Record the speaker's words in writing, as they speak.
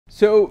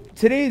So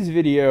today's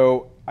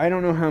video, I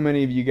don't know how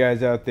many of you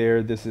guys out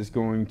there this is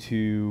going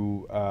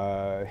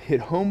to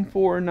hit home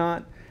for or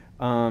not,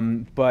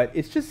 but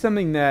it's just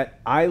something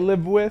that I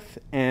live with,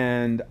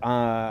 and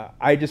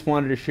I just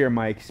wanted to share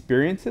my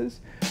experiences.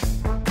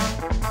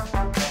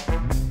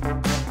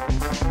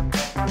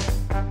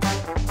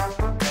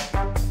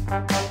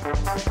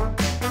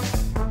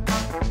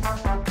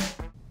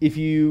 If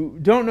you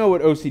don't know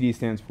what OCD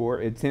stands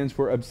for, it stands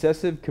for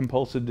Obsessive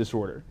Compulsive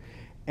Disorder.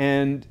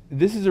 And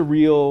this is a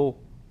real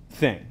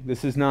thing.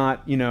 This is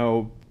not,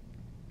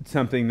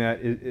 something that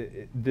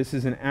this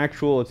is an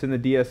actual, it's in the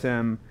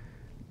DSM,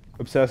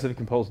 Obsessive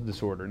Compulsive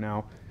Disorder.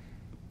 Now,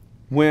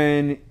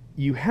 when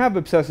you have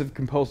Obsessive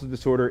Compulsive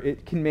Disorder,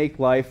 it can make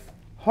life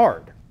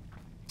hard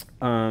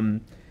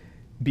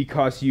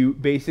because you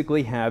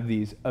basically have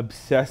these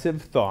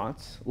obsessive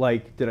thoughts,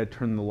 like, did I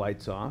turn the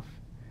lights off?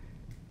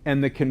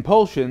 And the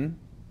compulsion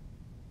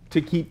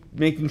to keep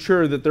making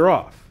sure that they're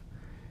off.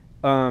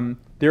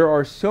 There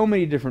are so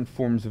many different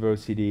forms of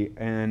OCD,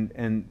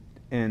 and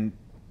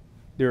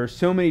there are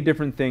so many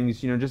different things.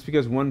 Just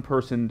because one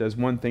person does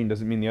one thing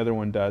doesn't mean the other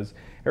one does.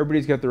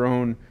 Everybody's got their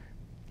own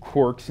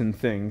quirks and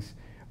things.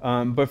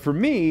 But for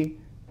me,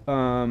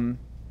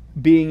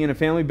 being in a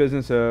family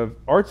business of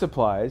art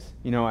supplies,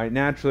 I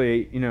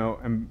naturally,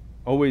 I'm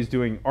always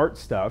doing art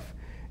stuff.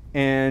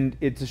 And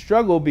it's a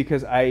struggle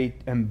because I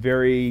am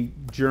very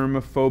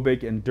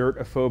germophobic and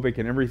dirtophobic,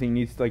 and everything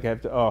needs to,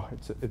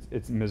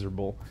 it's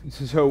miserable.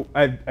 So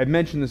I've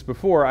mentioned this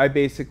before. I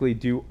basically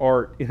do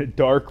art in a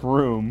dark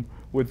room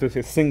with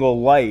a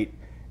single light,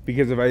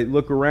 because if I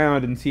look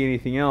around and see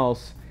anything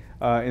else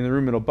in the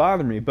room, it'll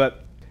bother me.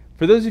 But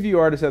for those of you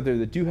artists out there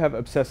that do have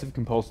obsessive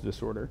compulsive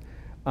disorder,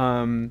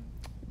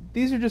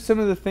 these are just some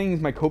of the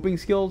things, my coping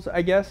skills,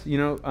 I guess.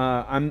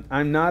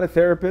 I'm not a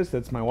therapist.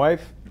 That's my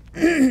wife.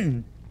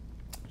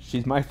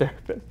 She's my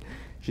therapist.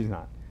 She's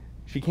not.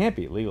 She can't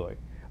be legally.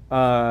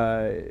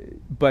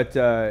 But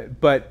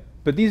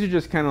these are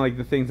just kind of like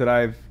the things that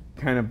I've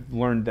kind of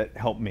learned that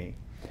help me.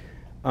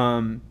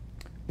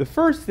 The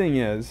first thing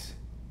is,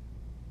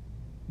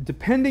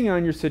 depending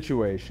on your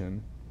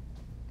situation,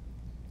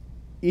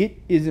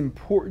 it is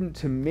important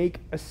to make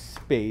a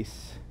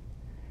space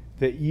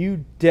that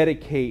you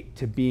dedicate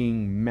to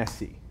being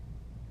messy.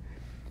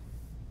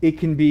 It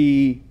can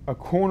be a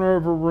corner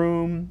of a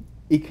room.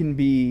 It can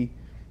be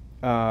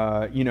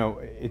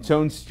its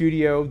own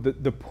studio.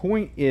 The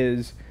point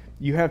is,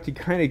 you have to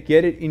kind of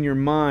get it in your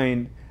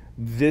mind,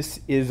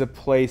 this is a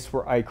place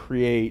where I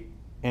create,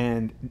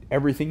 and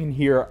everything in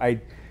here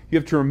you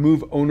have to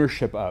remove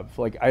ownership of.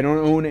 Like, I don't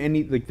own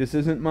any, this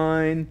isn't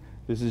mine,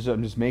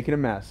 I'm just making a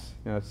mess.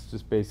 It's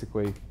just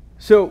basically.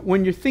 So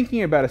when you're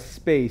thinking about a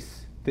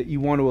space that you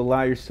want to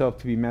allow yourself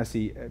to be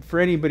messy, for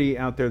anybody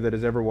out there that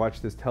has ever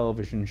watched this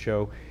television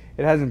show,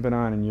 it hasn't been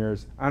on in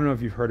years. I don't know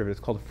if you've heard of it. It's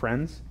called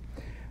Friends.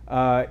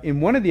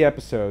 In one of the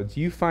episodes,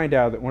 you find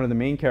out that one of the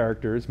main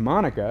characters,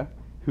 Monica,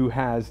 who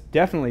has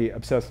definitely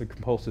obsessive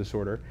compulsive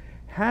disorder,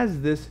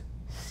 has this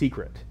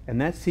secret.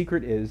 And that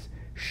secret is,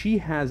 she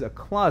has a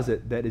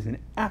closet that is an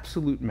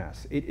absolute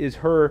mess. It is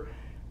her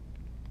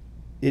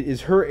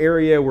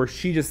area where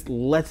she just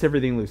lets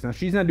everything loose. Now,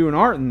 she's not doing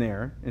art in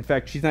there. In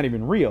fact, she's not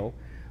even real.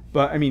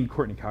 But, I mean,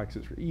 Courtney Cox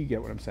is real. You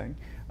get what I'm saying.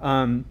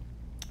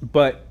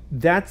 But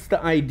that's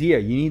the idea.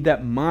 You need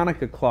that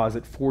Monica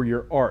closet for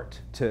your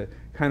art to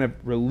kind of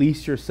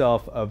release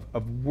yourself of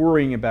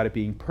worrying about it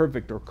being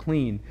perfect or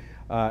clean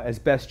as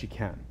best you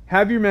can.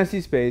 Have your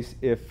messy space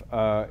if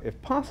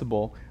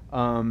possible,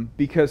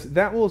 because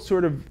that will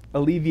sort of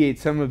alleviate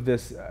some of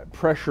this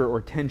pressure or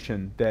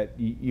tension that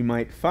you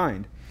might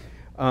find.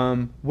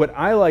 What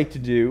I like to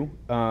do,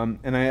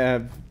 and I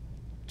have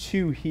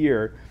two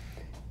here,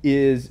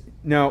 is,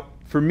 now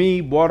for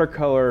me,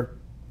 watercolor,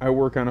 I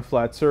work on a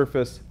flat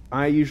surface.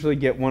 I usually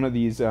get one of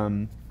these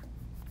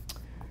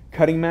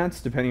cutting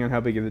mats, depending on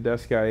how big of the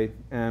desk I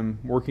am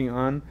working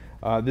on.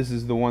 This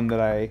is the one that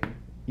I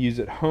use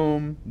at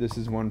home. This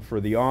is one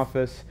for the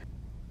office.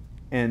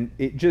 And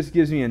it just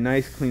gives me a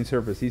nice clean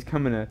surface. These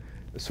come in an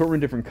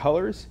assortment of different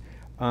colors.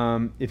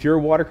 If you're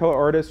a watercolor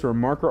artist or a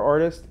marker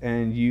artist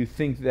and you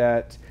think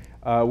that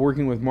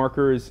working with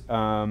markers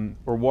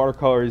or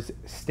watercolors,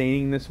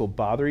 staining this will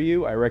bother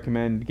you, I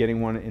recommend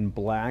getting one in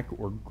black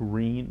or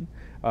green.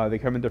 They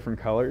come in different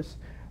colors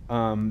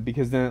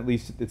because then at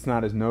least it's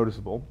not as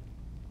noticeable.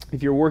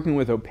 If you're working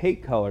with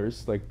opaque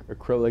colors like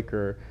acrylic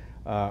or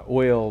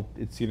oil,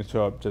 it's going to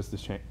show up just the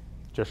same.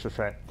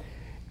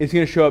 It's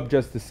going to show up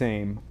just the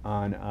same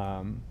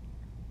on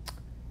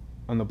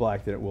the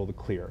black that it will the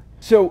clear.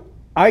 So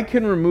I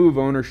can remove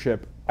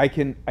ownership. I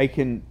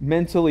can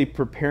mentally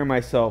prepare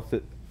myself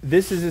that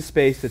this is a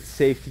space that's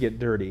safe to get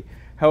dirty.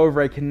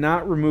 However, I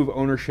cannot remove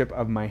ownership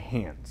of my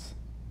hands.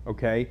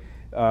 Okay,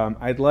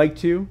 I'd like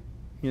to,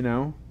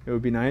 it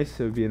would be nice.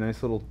 It would be a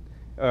nice little.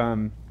 I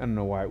don't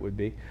know why it would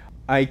be.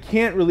 I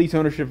can't release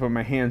ownership of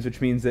my hands,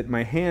 which means that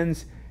my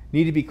hands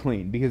need to be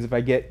clean, because if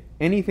I get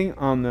anything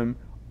on them,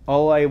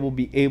 all I will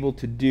be able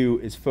to do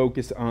is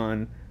focus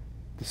on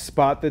the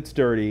spot that's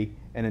dirty,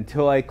 and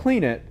until I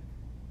clean it,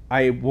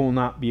 I will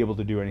not be able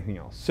to do anything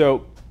else.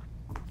 So,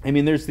 I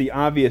mean, there's the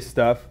obvious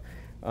stuff.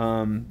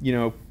 You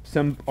know,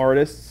 some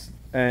artists,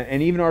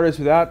 and even artists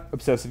without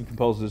obsessive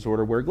compulsive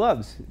disorder, wear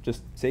gloves.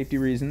 Just safety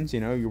reasons. You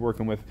know, you're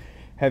working with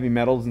heavy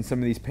metals in some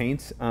of these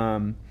paints,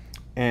 and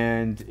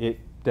it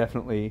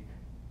definitely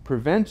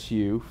prevents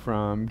you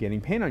from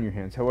getting paint on your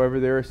hands. However,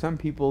 there are some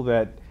people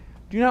that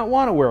do not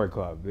want to wear a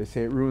glove. They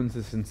say it ruins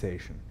the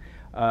sensation.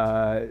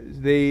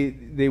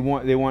 They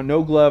want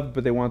no glove,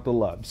 but they want the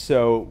love.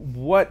 So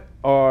what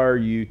are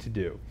you to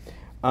do?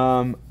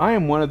 I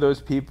am one of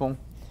those people,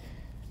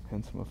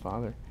 hence my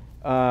father.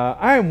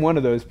 I am one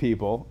of those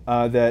people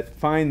that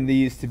find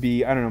these to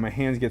be, I don't know, my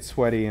hands get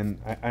sweaty and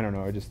I don't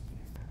know,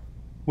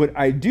 what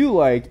I do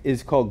like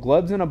is called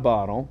gloves in a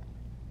bottle.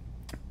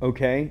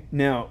 Okay,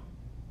 now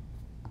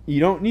you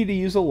don't need to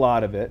use a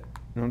lot of it,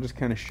 and I'll just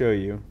kind of show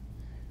you.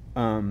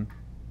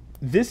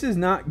 This is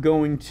not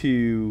going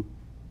to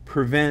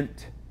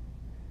prevent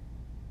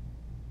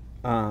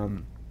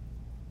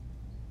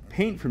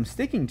paint from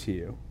sticking to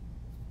you.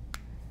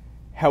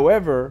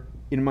 However,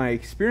 in my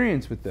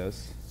experience with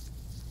this,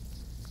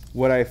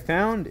 what I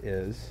found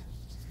is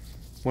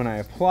when I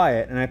apply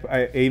it, and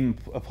I even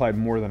applied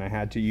more than I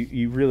had to,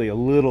 you really, a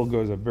little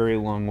goes a very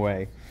long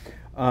way.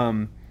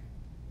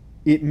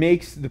 It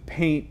makes the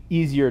paint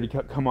easier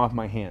to come off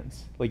my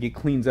hands. Like, it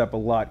cleans up a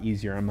lot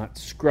easier. I'm not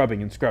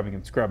scrubbing and scrubbing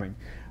and scrubbing.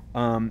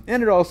 And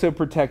it also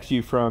protects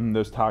you from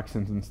those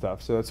toxins and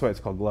stuff. So that's why it's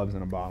called gloves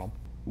in a bottle.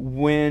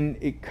 When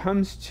it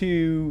comes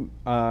to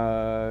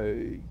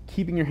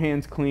keeping your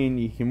hands clean,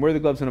 you can wear the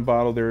gloves in a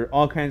bottle. There are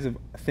all kinds of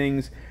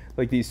things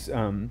like these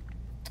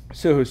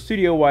Soho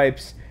Studio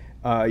wipes.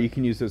 You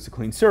can use those to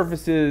clean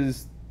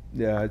surfaces.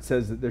 It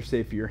says that they're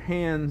safe for your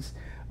hands.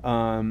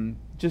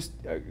 Just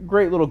a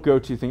great little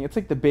go-to thing. It's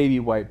like the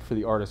baby wipe for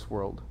the artist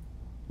world.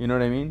 You know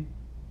what I mean?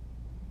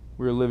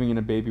 We're living in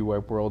a baby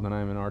wipe world, and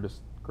I'm an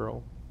artist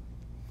girl.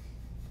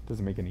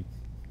 Doesn't make any.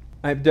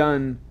 I've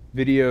done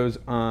videos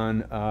on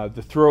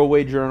the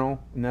throwaway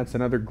journal, and that's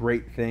another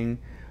great thing.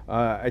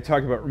 I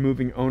talk about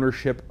removing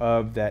ownership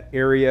of that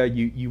area.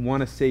 You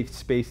want a safe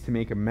space to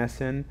make a mess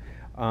in,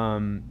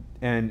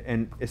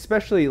 and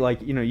especially,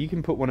 like, you know, you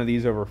can put one of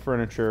these over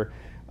furniture.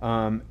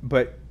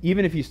 But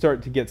even if you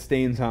start to get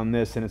stains on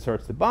this and it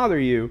starts to bother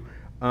you,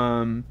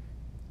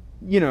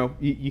 you know,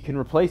 you can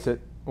replace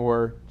it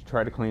or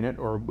try to clean it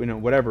or, you know,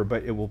 whatever,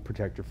 but it will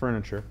protect your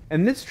furniture.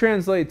 And this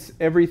translates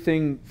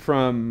everything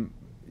from,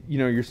 you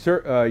know,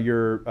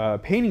 your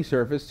painting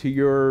surface to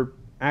your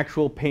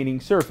actual painting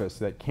surface,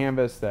 that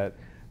canvas, that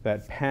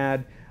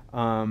pad.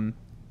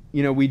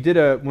 You know, we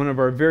did one of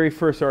our very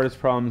first artist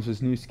problems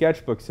was new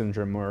sketchbook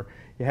syndrome, where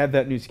you have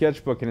that new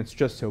sketchbook and it's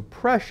just so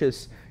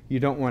precious. You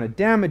don't want to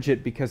damage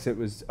it because it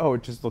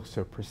just looks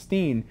so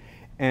pristine.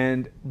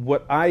 And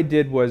what I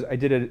did was I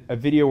did a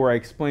video where I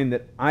explained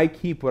that I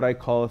keep what I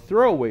call a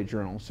throwaway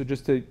journal. So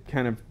just to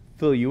kind of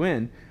fill you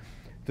in,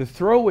 the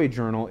throwaway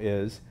journal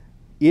is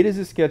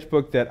a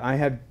sketchbook that I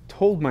have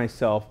told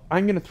myself,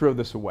 I'm going to throw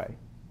this away.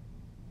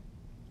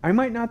 I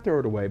might not throw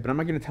it away, but I'm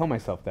not going to tell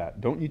myself that.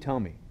 Don't you tell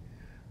me.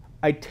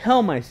 I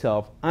tell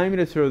myself I'm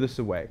going to throw this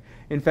away.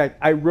 In fact,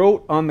 I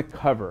wrote on the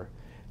cover,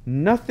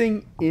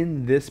 nothing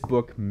in this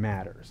book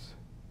matters.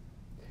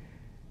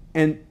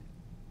 And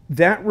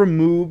that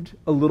removed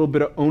a little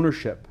bit of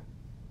ownership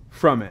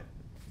from it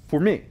for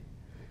me.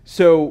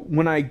 So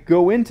when I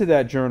go into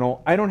that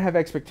journal, I don't have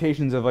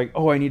expectations of like,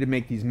 oh, I need to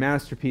make these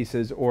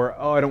masterpieces, or,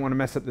 oh, I don't want to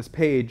mess up this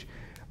page.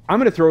 I'm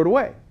going to throw it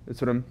away.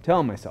 That's what I'm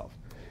telling myself.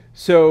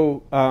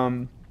 So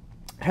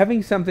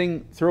having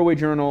something, throwaway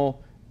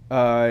journal,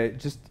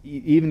 just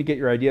even to get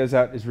your ideas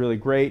out is really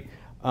great.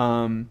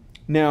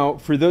 Now,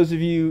 for those of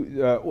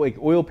you like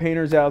oil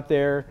painters out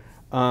there,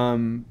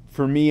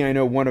 for me, I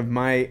know one of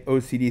my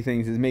OCD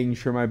things is making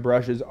sure my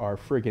brushes are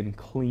friggin'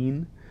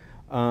 clean.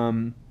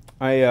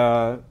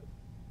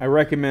 I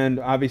recommend,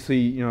 obviously,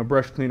 you know, a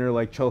brush cleaner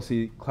like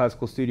Chelsea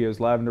Classical Studios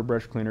lavender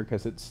brush cleaner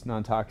because it's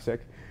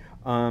non-toxic.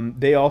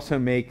 They also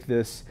make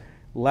this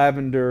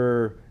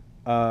lavender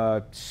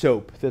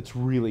soap that's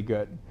really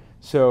good.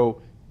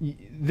 So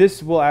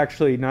this will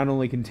actually not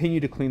only continue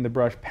to clean the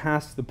brush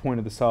past the point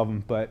of the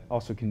solvent, but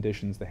also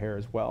conditions the hair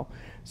as well.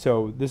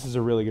 So this is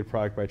a really good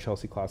product by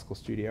Chelsea Classical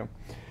Studio.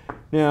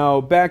 Now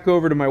back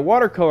over to my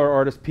watercolor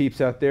artist peeps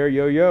out there.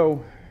 Yo,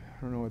 yo.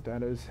 I don't know what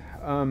that is.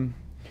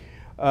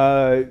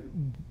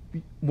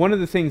 One of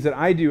the things that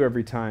I do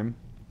every time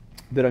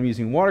that I'm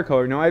using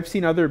watercolor, now I've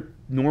seen other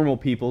normal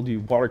people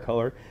do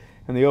watercolor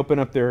and they open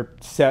up their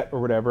set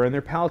or whatever and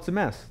their palette's a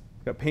mess.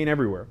 Got paint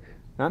everywhere.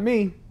 Not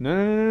me. No,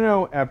 no, no, no,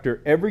 no.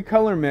 After every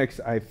color mix,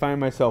 I find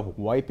myself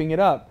wiping it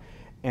up.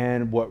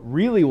 And what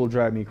really will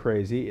drive me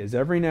crazy is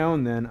every now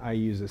and then I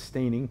use a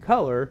staining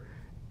color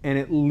and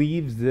it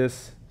leaves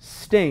this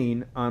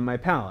stain on my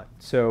palette.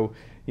 So,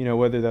 you know,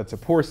 whether that's a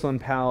porcelain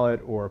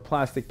palette or a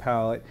plastic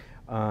palette,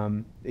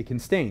 it can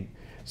stain.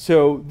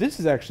 So this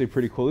is actually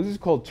pretty cool. This is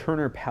called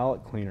Turner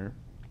Palette Cleaner.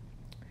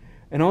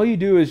 And all you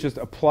do is just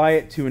apply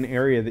it to an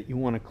area that you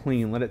want to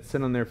clean, let it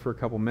sit on there for a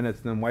couple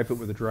minutes, and then wipe it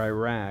with a dry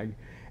rag.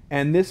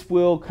 And this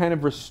will kind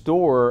of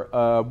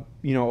restore,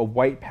 you know, a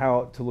white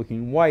palette to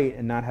looking white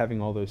and not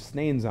having all those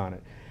stains on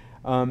it.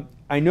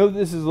 I know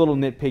this is a little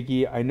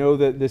nitpicky. I know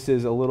that this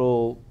is a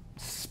little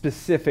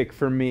specific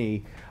for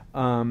me,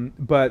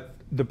 but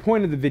the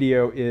point of the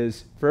video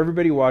is for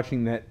everybody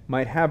watching that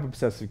might have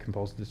obsessive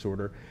compulsive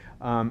disorder.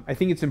 I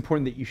think it's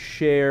important that you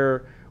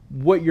share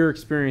what your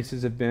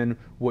experiences have been,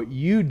 what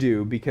you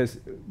do, because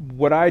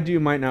what I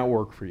do might not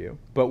work for you,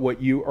 but what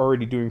you are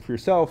already doing for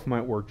yourself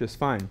might work just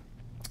fine.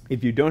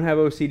 If you don't have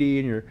OCD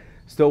and you're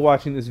still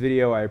watching this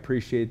video, I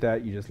appreciate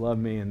that. You just love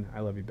me and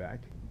I love you back.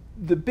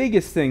 The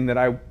biggest thing that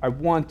I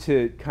want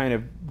to kind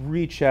of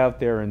reach out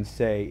there and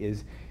say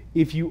is,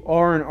 if you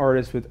are an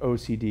artist with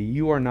OCD,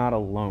 you are not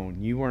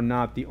alone. You are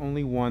not the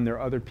only one. There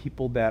are other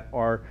people that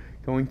are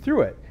going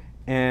through it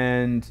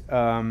and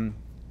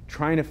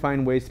trying to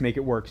find ways to make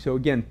it work. So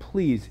again,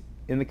 please,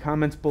 in the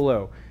comments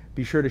below,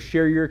 be sure to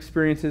share your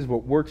experiences,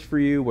 what works for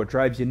you, what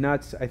drives you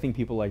nuts. I think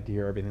people like to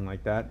hear everything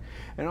like that.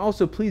 And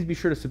also, please be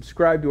sure to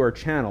subscribe to our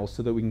channel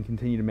so that we can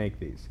continue to make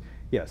these.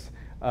 Yes,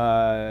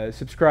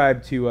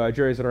 subscribe to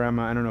Jerry's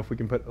Autorama. I don't know if we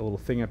can put a little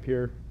thing up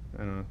here.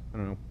 I don't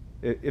know.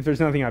 If there's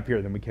nothing up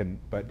here, then we can.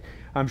 But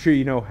I'm sure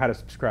you know how to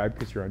subscribe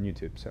because you're on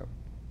YouTube. So,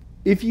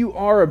 if you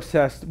are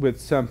obsessed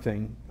with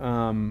something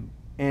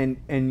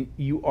and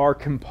you are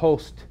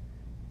compulsed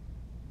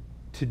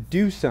to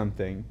do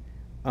something,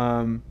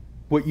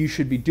 what you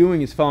should be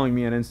doing is following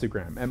me on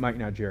Instagram at Mike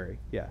Not Jerry.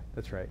 Yeah,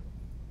 that's right.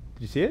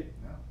 Did you see it?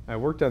 No. I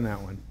worked on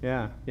that one.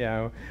 Yeah.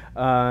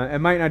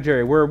 At Mike Not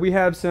Jerry, where we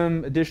have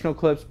some additional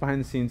clips,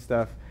 behind the scenes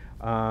stuff,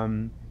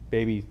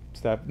 baby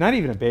stuff. Not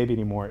even a baby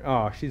anymore.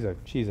 Oh, she's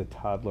a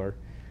toddler.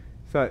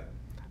 So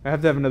I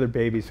have to have another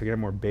baby so I can have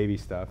more baby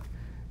stuff.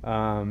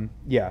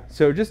 Yeah.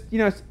 So just, you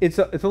know, it's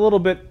a little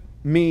bit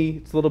me.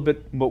 It's a little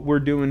bit what we're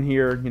doing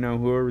here. You know,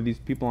 whoever these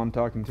people I'm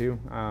talking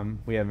to,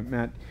 we haven't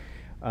met.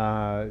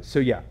 So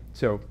yeah,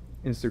 so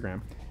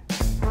Instagram.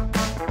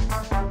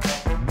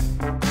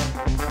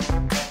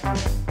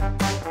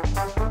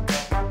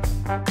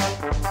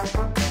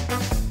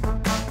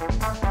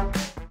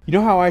 You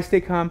know how I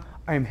stay calm?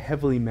 I am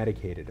heavily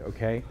medicated,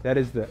 okay? That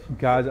is the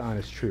God's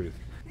honest truth.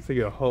 It's like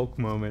a Hulk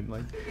moment.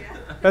 Like,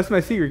 that's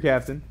my secret,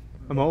 Captain.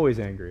 I'm always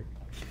angry.